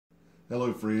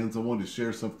Hello friends, I wanted to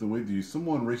share something with you.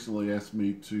 Someone recently asked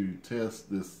me to test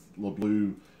this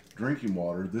LeBleu drinking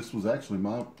water. This was actually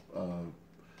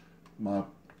my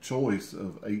choice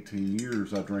of 18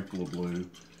 years I drank LeBleu.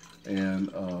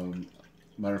 And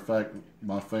matter of fact,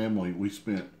 my family, we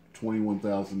spent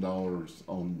 $21,000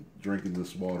 on drinking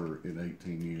this water in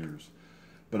 18 years.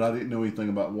 But I didn't know anything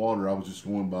about water. I was just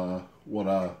going by what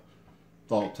I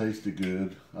thought tasted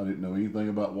good. I didn't know anything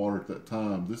about water at that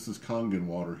time. This is Kangen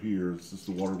water here. This is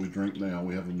the water we drink now.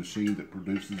 We have a machine that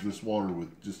produces this water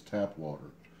with just tap water.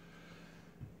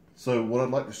 So what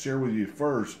I'd like to share with you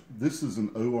first, this is an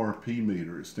ORP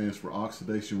meter. It stands for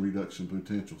oxidation reduction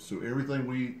potential. So everything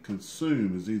we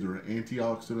consume is either an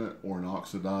antioxidant or an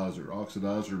oxidizer.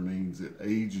 Oxidizer means it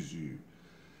ages you.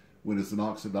 When it's an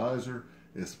oxidizer,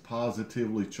 it's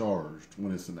positively charged.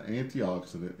 When it's an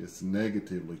antioxidant, it's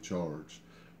negatively charged.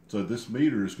 So this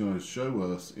meter is going to show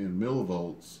us in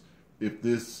millivolts if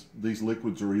these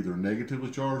liquids are either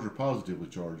negatively charged or positively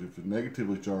charged. If it's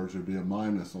negatively charged, there'll be a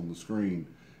minus on the screen.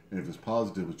 And if it's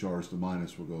positively charged, the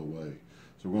minus will go away.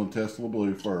 So we're going to test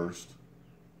LeBleu first.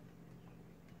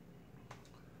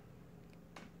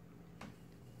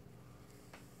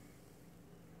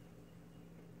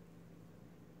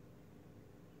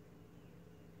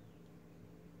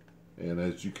 And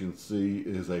as you can see, it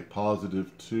is a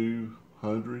positive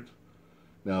 200.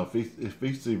 Now, if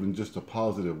it's even just a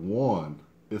positive 1,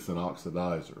 it's an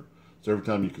oxidizer. So every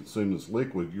time you consume this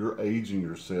liquid, you're aging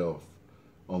yourself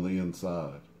on the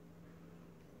inside.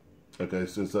 Okay,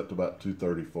 so it's up to about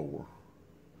 234.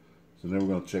 So now we're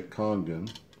going to check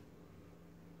Kangen.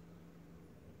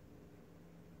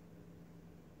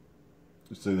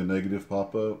 You see the negative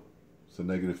pop up? It's a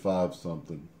negative 5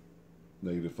 something,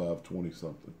 negative 520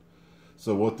 something.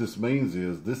 So what this means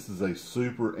is this is a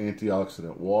super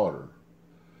antioxidant water.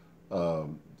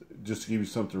 Just to give you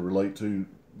something to relate to,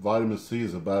 vitamin C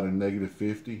is about a negative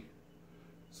 50.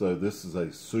 So this is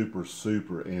a super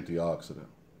antioxidant.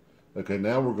 Okay,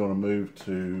 now we're going to move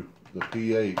to the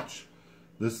pH.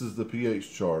 This is the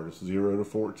pH chart. It's 0 to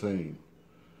 14.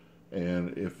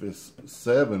 And if it's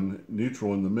 7,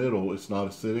 neutral in the middle, it's not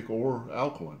acidic or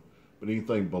alkaline. But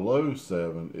anything below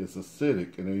 7 is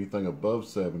acidic, and anything above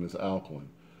 7 is alkaline.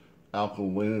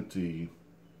 Alkalinity,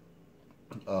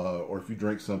 or if you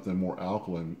drink something more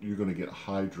alkaline, you're going to get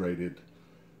hydrated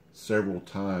several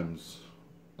times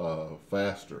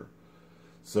faster.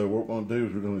 So what we're going to do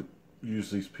is we're going to use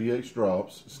these pH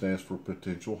drops. It stands for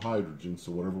potential hydrogen.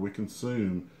 So whatever we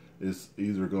consume is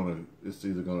either going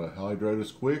to hydrate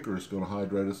us quick or it's going to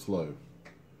hydrate us slow.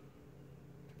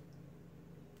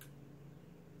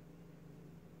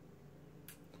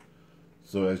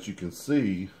 So as you can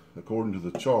see, according to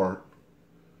the chart,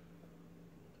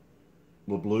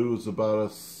 LeBleu is about a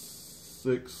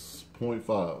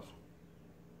 6.5.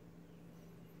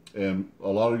 And a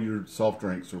lot of your soft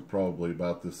drinks are probably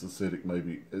about this acidic.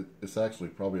 Maybe it's actually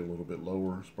probably a little bit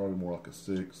lower. It's probably more like a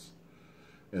 6.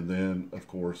 And then, of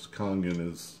course,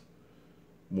 Kangen is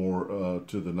more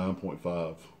to the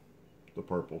 9.5, the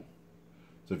purple.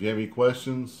 So if you have any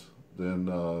questions, then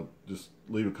just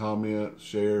leave a comment,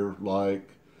 share, like,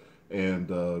 and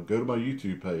go to my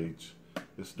YouTube page.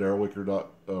 It's Darryl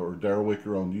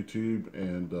Wicker on YouTube,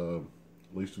 and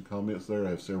leave some comments there. I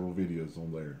have several videos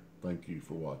on there. Thank you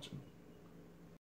for watching.